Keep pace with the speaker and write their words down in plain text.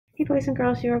boys and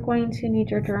girls, you're going to need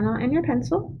your journal and your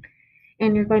pencil,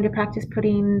 and you're going to practice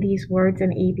putting these words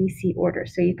in ABC order.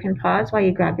 So you can pause while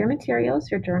you grab your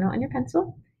materials, your journal and your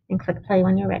pencil, and click play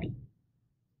when you're ready.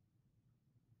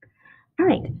 All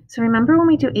right, so remember when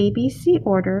we do ABC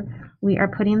order, we are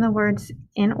putting the words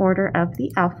in order of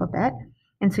the alphabet.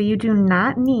 And so you do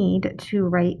not need to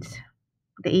write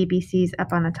the ABCs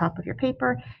up on the top of your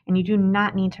paper, and you do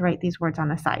not need to write these words on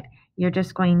the side. You're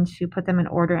just going to put them in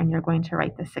order, and you're going to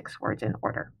write the 6 words in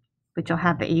order. But you'll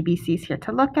have the ABCs here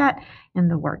to look at and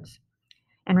the words.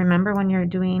 And remember, when you're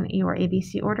doing your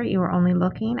ABC order, you are only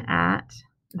looking at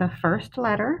the first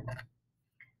letter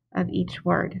of each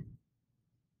word.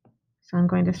 So I'm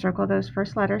going to circle those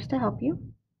first letters to help you.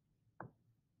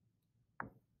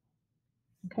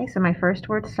 Okay, so my first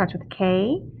word starts with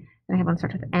K, and I have one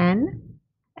starts with N,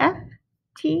 F,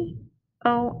 T,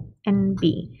 O, and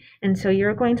B. And so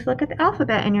you're going to look at the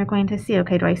alphabet and you're going to see,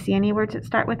 okay, do I see any words that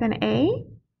start with an A?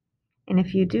 And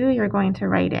if you do, you're going to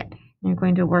write it. You're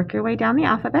going to work your way down the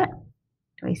alphabet.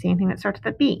 Do I see anything that starts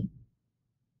with a B?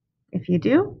 If you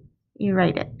do, you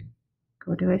write it.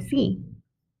 Go to a C.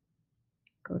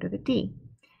 Go to the D.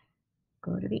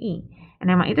 Go to the E.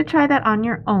 And I want you to try that on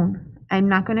your own. I'm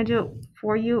not going to do it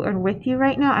for you or with you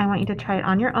right now. I want you to try it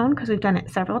on your own because we've done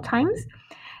it several times.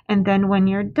 And then when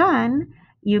you're done,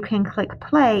 you can click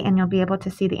play and you'll be able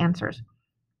to see the answers.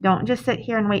 Don't just sit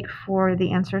here and wait for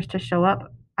the answers to show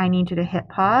up. I need you to hit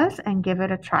pause and give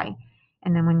it a try.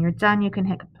 And then when you're done, you can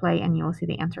hit play and you will see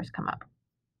the answers come up.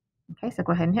 Okay, so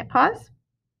go ahead and hit pause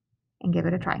and give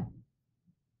it a try.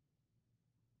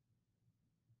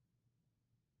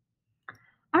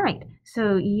 All right,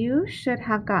 so you should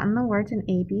have gotten the words in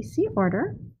ABC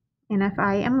order. And if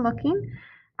I am looking,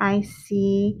 I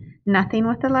see nothing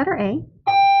with the letter A.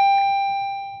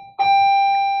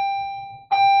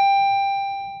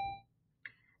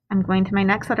 I'm going to my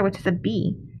next letter, which is a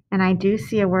B, and I do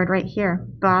see a word right here,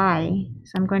 buy.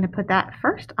 So I'm going to put that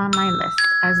first on my list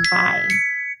as buy.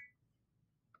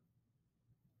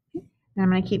 And I'm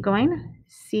going to keep going.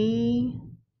 C,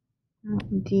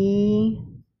 D,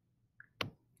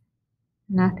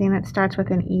 nothing that starts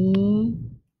with an E.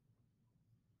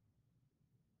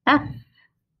 F.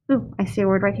 Ooh, I see a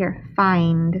word right here,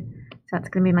 find. So that's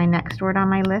going to be my next word on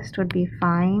my list would be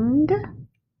find.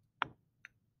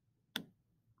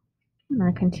 I'm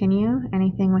going to continue.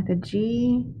 Anything with a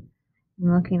G.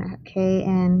 I'm looking at K,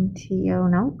 N, T, O.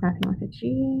 Nope, nothing with a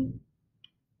G.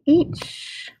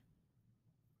 H.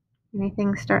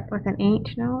 Anything start with an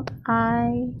H? No.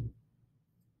 I.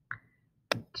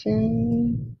 J.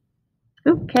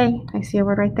 Ooh, K. I see a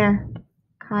word right there.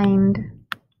 Kind.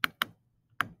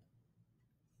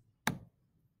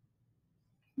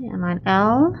 Yeah, I'm on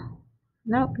L.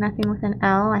 Nope, nothing with an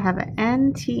L. I have an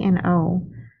N, T, and O.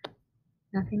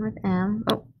 Nothing with M.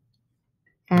 Oh,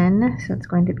 N. So it's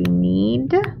going to be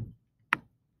need.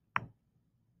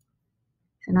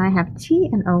 So now I have T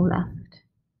and O left.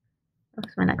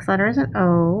 So my next letter is an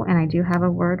O, and I do have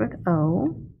a word with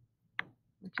O,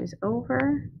 which is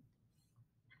over.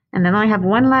 And then I have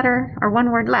one letter or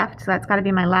one word left, so that's got to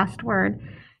be my last word,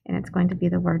 and it's going to be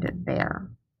the word there.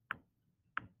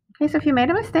 Okay, so if you made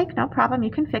a mistake, no problem,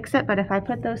 you can fix it, but if I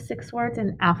put those 6 words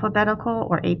in alphabetical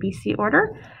or ABC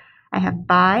order, I have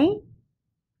buy,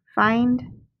 find,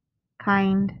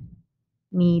 kind,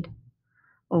 need,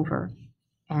 over,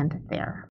 and there.